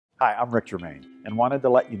Hi, I'm Rick Germain and wanted to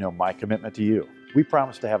let you know my commitment to you. We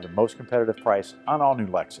promise to have the most competitive price on all new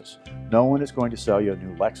Lexus. No one is going to sell you a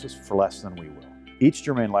new Lexus for less than we will. Each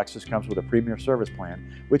Germain Lexus comes with a premier service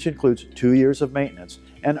plan, which includes 2 years of maintenance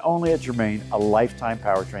and only at Germain, a lifetime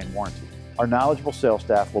powertrain warranty. Our knowledgeable sales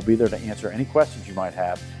staff will be there to answer any questions you might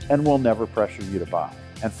have and will never pressure you to buy.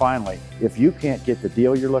 And finally, if you can't get the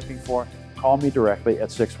deal you're looking for, call me directly at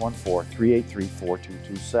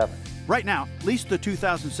 614-383-4227. Right now, lease the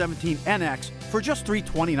 2017 NX for just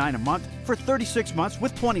 $329 a month for 36 months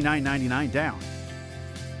with $29.99 down.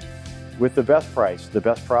 With the best price, the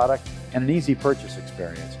best product, and an easy purchase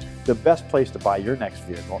experience, the best place to buy your next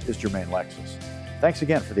vehicle is Germain Lexus. Thanks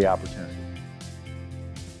again for the opportunity.